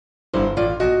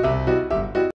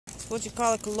what you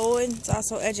call a colloid. It's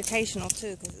also educational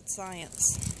too, because it's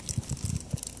science.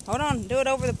 Hold on, do it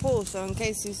over the pool, so in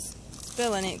case he's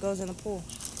spilling it, it goes in the pool.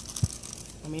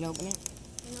 Want me to open it?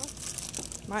 No.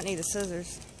 Might need a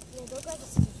scissors. Yeah, go grab the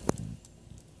scissors.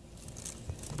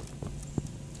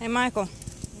 Hey Michael,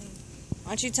 why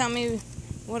don't you tell me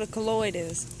what a colloid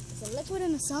is? It's a liquid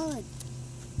and a solid.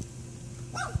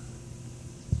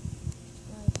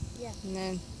 Yeah. And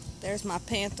then there's my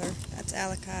panther. That's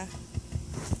Alakai.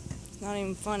 It's not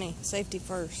even funny. Safety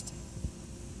first.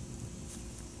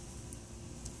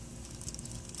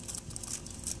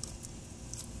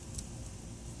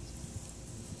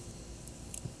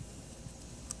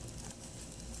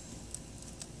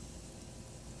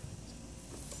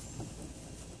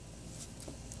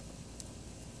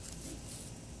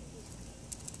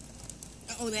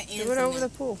 Oh, that ant. Do it over the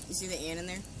pool. You see the ant in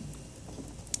there?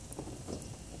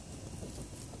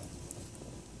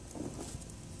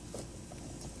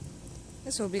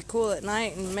 This will be cool at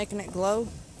night and making it glow.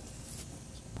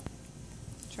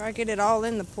 Try to get it all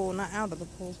in the pool, not out of the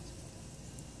pool.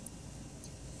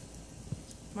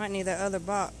 Might need that other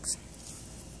box.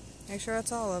 Make sure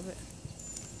that's all of it.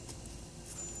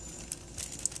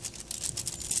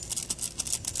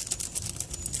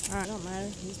 Alright, don't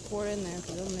matter. Just pour it in there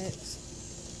because it'll mix.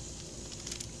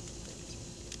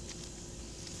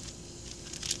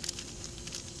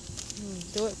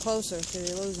 Do it closer because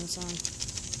you're losing some.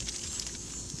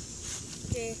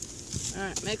 Okay.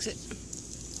 Alright, mix it.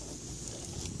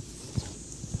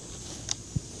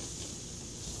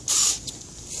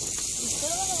 There's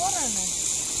still a lot of water in there.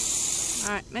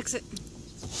 Alright, mix it.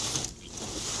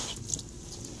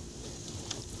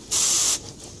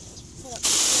 Hold up.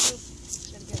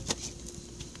 Gotta go.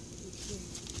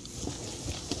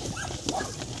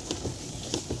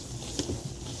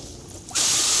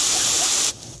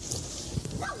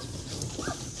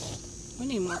 We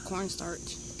need more cornstarch.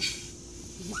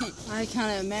 I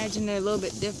kind of imagine it a little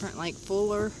bit different, like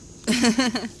fuller.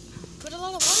 Put a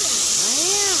lot of water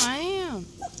in I am.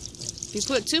 If you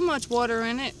put too much water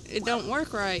in it, it don't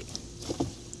work right. it.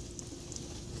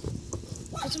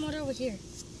 Put some water over here.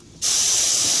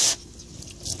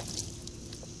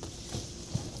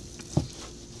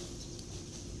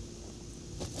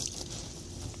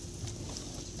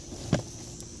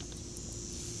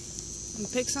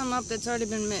 And pick some up that's already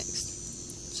been mixed.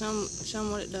 Show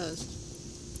them what it does.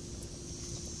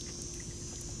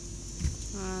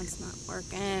 Oh, it's not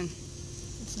working.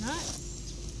 It's not?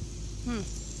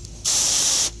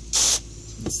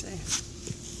 Let's see.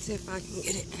 See if I can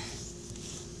get it.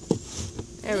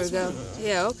 There we go.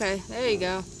 Yeah, okay. There you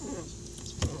go.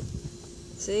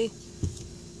 See?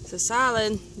 It's a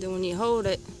solid. Then when you hold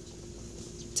it,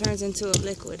 it turns into a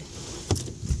liquid.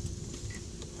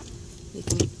 You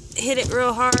can hit it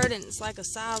real hard and it's like a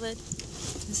solid.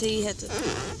 See, you have to.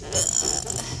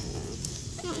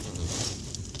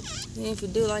 And if you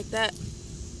do like that,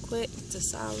 quick, it's a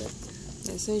solid.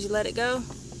 And as soon as you let it go,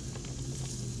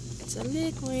 it's a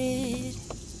liquid.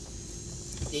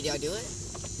 Did y'all do it?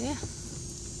 Yeah.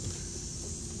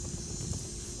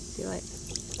 See, like.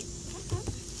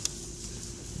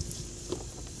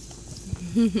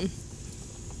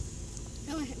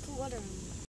 No, I put water in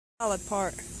there. Solid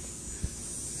part.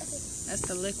 That's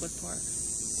the liquid part.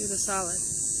 Do the solid.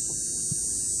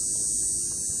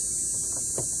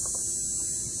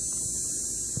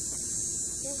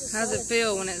 How does it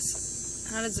feel when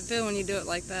it's? How does it feel when you do it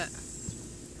like that?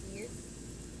 Weird.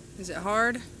 Is it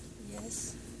hard?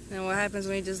 Yes. Then what happens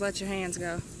when you just let your hands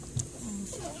go?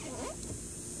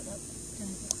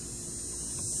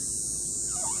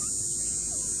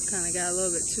 Kind of got a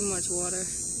little bit too much water.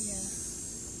 Yeah.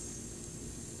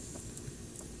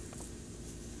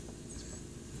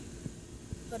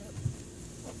 Put up.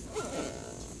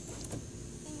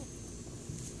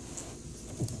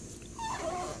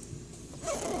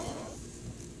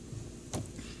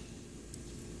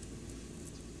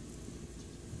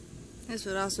 This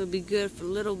would also be good for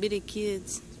little bitty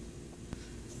kids.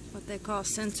 What they call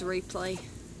sensory play.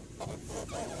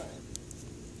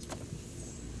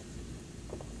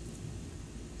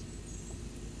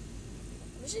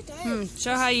 Where's your tire?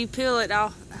 Show how you peel it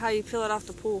off. How you peel it off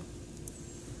the pool.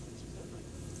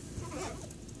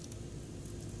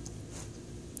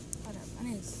 Hold up. I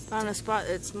need to Find a spot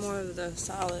that's more of the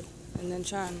solid, and then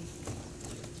try and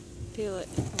peel it.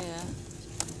 Yeah.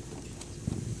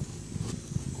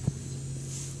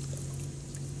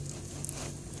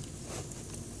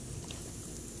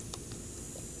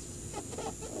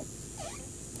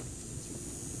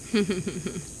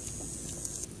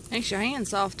 Makes your hands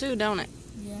soft too, don't it?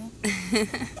 Yeah. I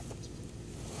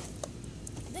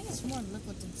think it's more liquid.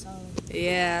 what's in solid.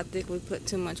 Yeah, I think we put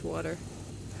too much water.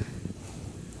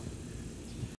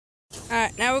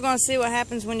 Alright, now we're going to see what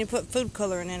happens when you put food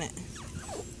coloring in it.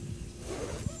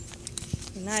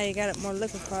 Now you got it more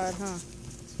liquefied, huh?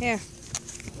 Here.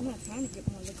 I'm not trying to get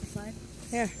more liquefied.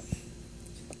 Here.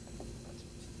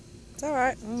 It's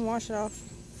alright. I'm going to wash it off.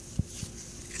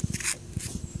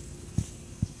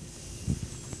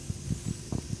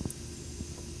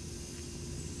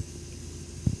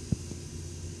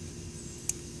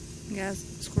 Guys,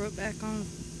 screw it back on.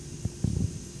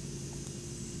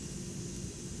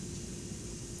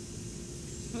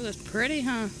 Oh, that's pretty,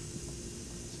 huh?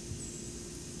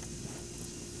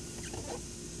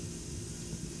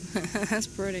 That's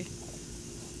pretty.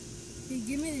 Hey,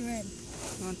 give me the red.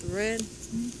 You want the red?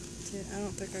 I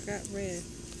don't think I got red.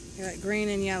 I got green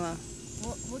and yellow.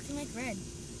 What can make red?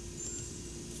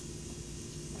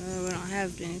 We don't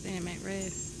have anything to make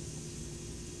red.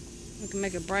 We can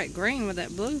make a bright green with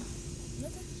that blue.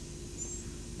 Okay.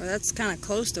 Or that's kind of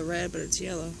close to red, but it's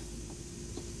yellow.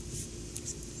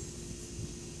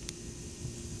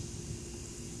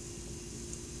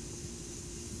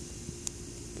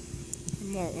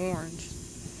 More orange.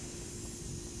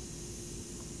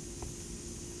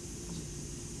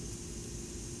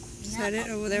 Is that it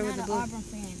over there with the blue? I'm not an Auburn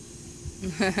fan.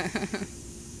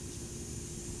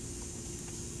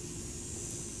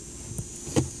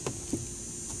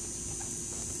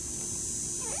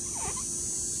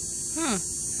 Huh.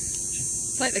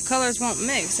 It's like the colors won't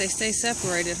mix. They stay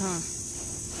separated, huh?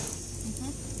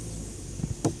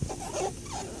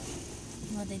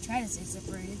 Well, they try to stay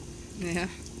separated. Yeah.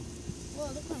 Whoa,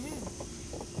 look at my hand.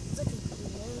 It's like a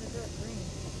glow in the dark green.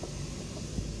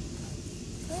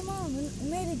 Hey, Mom, it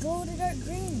made it glow in the dark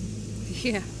green.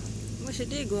 Yeah. Wish it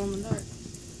did glow in the dark.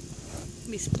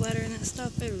 Be splattering that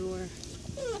stuff everywhere.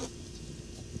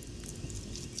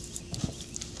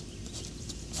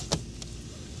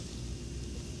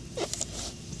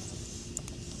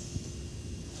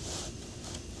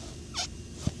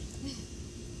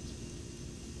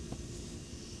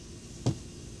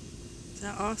 Is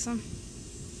that awesome?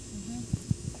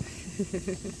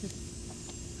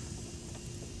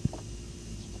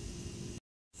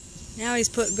 Now he's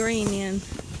put green in.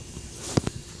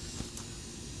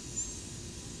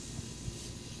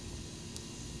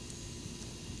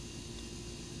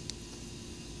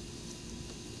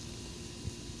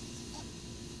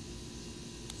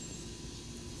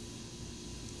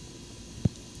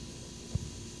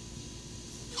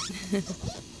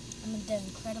 I'm in the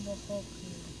Incredible Hulk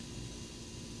here.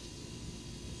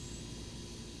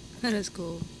 That is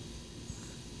cool.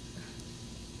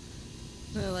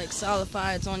 It like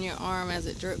solidifies on your arm as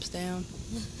it drips down.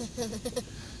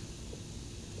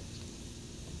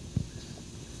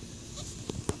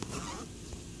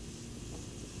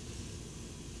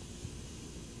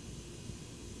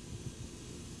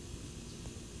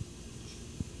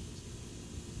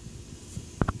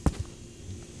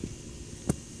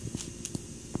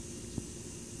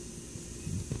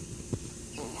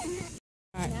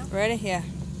 Alright, ready? Yeah.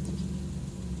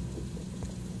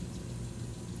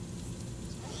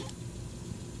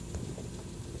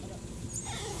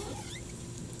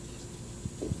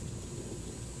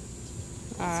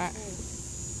 Alright. I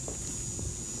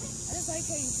just like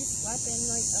how you just slap in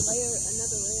like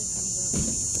another layer comes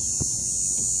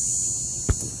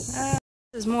up.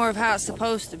 This is more of how it's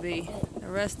supposed to be. The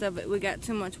rest of it, we got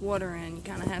too much water in. You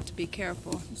kind of have to be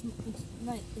careful.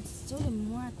 It's sort of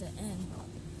more at the end.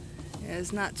 Yeah,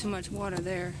 there's not too much water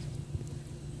there.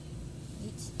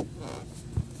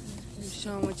 Just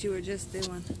showing what you were just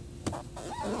doing.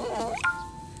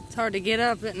 It's hard to get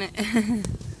up, isn't it?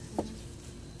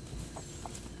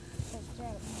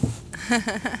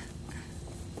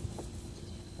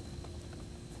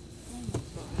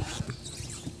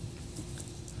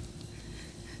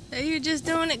 You're just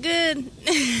doing it good.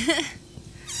 Okay,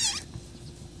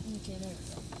 there we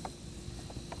go.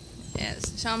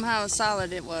 Yes, show them how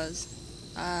solid it was.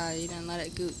 You didn't let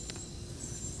it goop.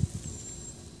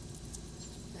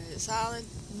 Is it solid?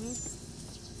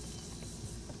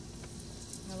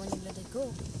 Now when you let it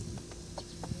go,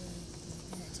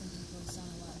 that temperature goes down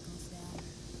a lot, goes down.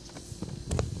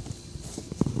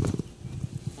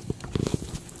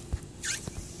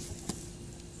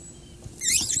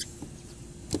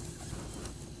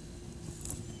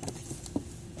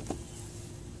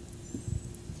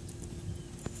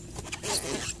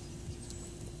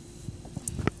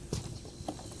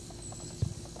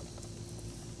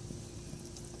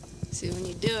 See, when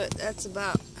you do it, that's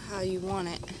about how you want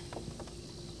it.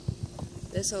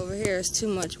 This over here is too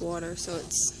much water, so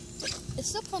it's It's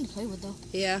still fun to play with, though.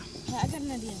 yeah. Hey, I got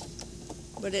an idea.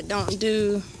 But it don't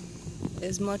do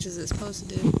as much as it's supposed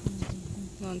to do.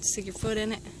 You want to stick your foot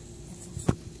in it?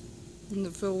 Doesn't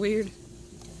it feel weird?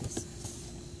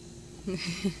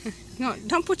 No,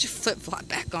 don't put your flip-flop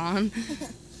back on.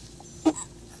 But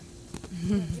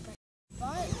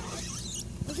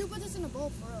we should put this in a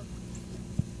bowl for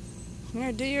real.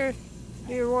 Here, do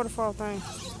your waterfall thing.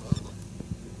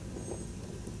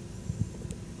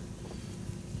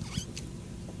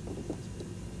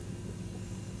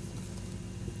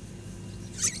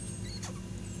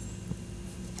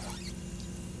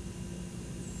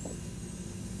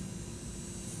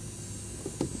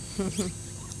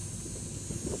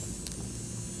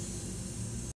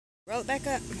 Roll it back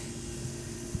up.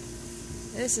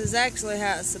 This is actually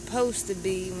how it's supposed to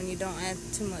be when you don't add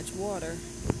too much water.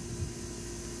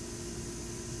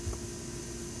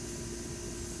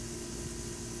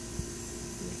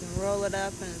 You can roll it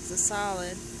up and it's a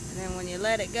solid. And then when you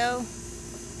let it go,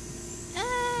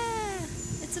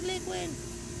 it's a liquid.